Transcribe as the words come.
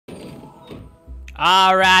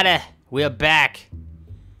Alrighty, we're back.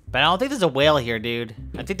 But I don't think there's a whale here, dude.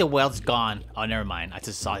 I think the whale's gone. Oh, never mind. I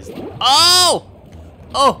just saw his... Oh!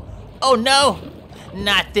 Oh no!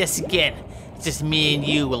 Not this again. It's just me and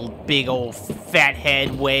you, little big old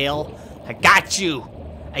fathead whale. I got you.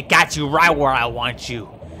 I got you right where I want you.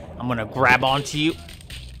 I'm gonna grab onto you.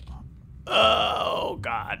 Oh,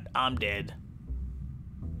 God. I'm dead.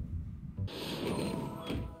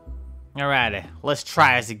 Alrighty, let's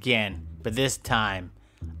try this again. But this time,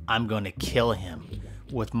 I'm gonna kill him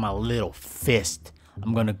with my little fist.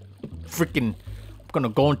 I'm gonna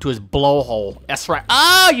go into his blowhole. That's right.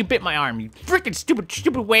 Oh, you bit my arm, you freaking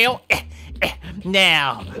stupid whale.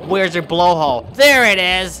 Now, where's your blowhole? There it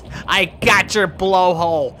is. I got your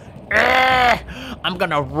blowhole. I'm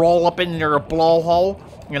gonna roll up in your blowhole,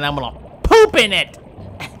 and I'm gonna poop in it.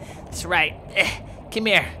 That's right. Come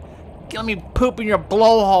here. Let me poop in your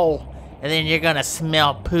blowhole, and then you're gonna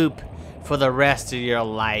smell poop for the rest of your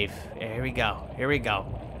life. Here we go. Here we go.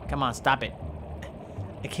 Come on, stop it.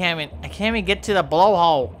 I can't even get to the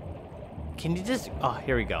blowhole. Can you just? Oh,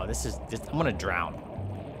 here we go. I'm gonna drown.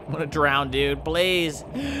 I'm gonna drown, dude. Please.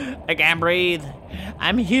 I can't breathe.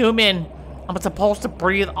 I'm human. I'm supposed to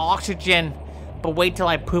breathe oxygen. But wait till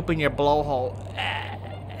I poop in your blowhole.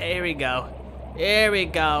 Here we go. Here we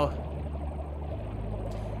go.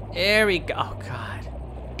 Here we go. Oh, God.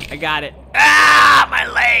 I got it. Ah, my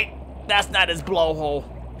leg. That's not his blowhole.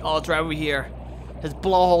 Oh, it's right over here. His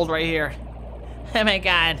blowhole's right here. Oh, my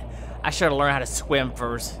God. I should have learned how to swim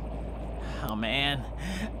first. Oh, man.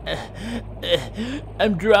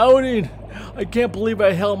 I'm drowning. I can't believe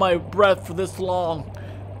I held my breath for this long.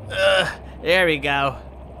 There we go.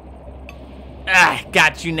 Ah,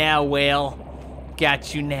 got you now, whale.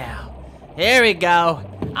 Got you now. Here we go.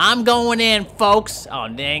 I'm going in, folks. Oh,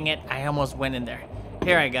 dang it. I almost went in there.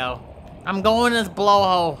 Here I go. I'm going in this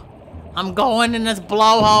blowhole. I'm going in this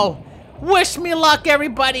blowhole. Wish me luck,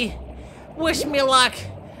 everybody. Wish me luck.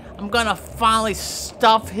 I'm gonna finally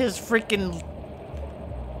stuff his freaking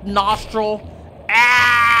nostril.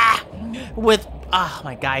 Ah! With, oh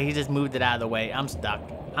my God, he just moved it out of the way. I'm stuck.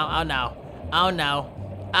 Oh no. Oh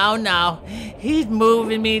no. Oh no. He's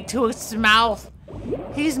moving me to his mouth.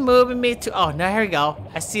 He's moving me to, oh, now here we go.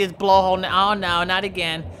 I see his blowhole now. Oh no, not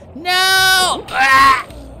again. No! Ah!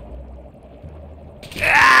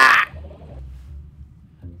 Ah!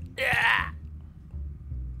 Ah!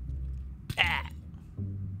 Ah!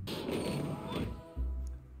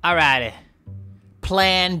 Alrighty.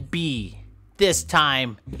 Plan B. This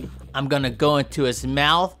time, I'm gonna go into his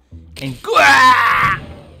mouth and ah!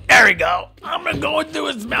 There we go. I'm gonna go into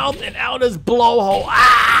his mouth and out his blowhole.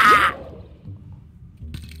 Ah!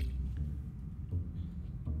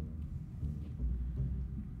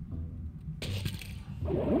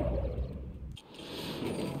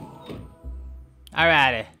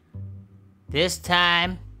 Alrighty. This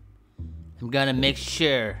time, I'm gonna make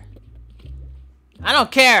sure. I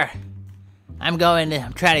don't care. I'm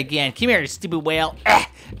trying again. Come here, you stupid whale.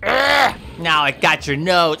 Now I got your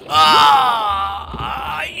nose.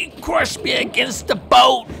 Oh, you crushed me against the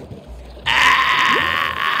boat.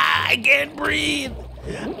 Ah, I can't breathe.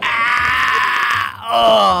 Ah,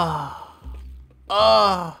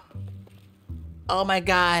 oh my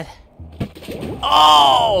God.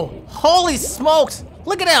 Oh, holy smokes.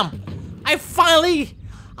 Look at him. I finally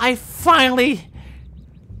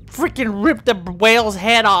freaking ripped the whale's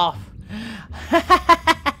head off.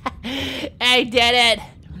 I did it.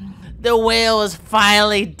 The whale is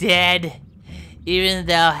finally dead. Even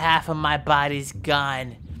though half of my body's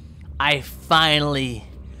gone, I finally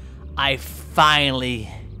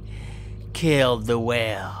killed the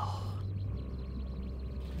whale.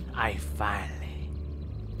 I finally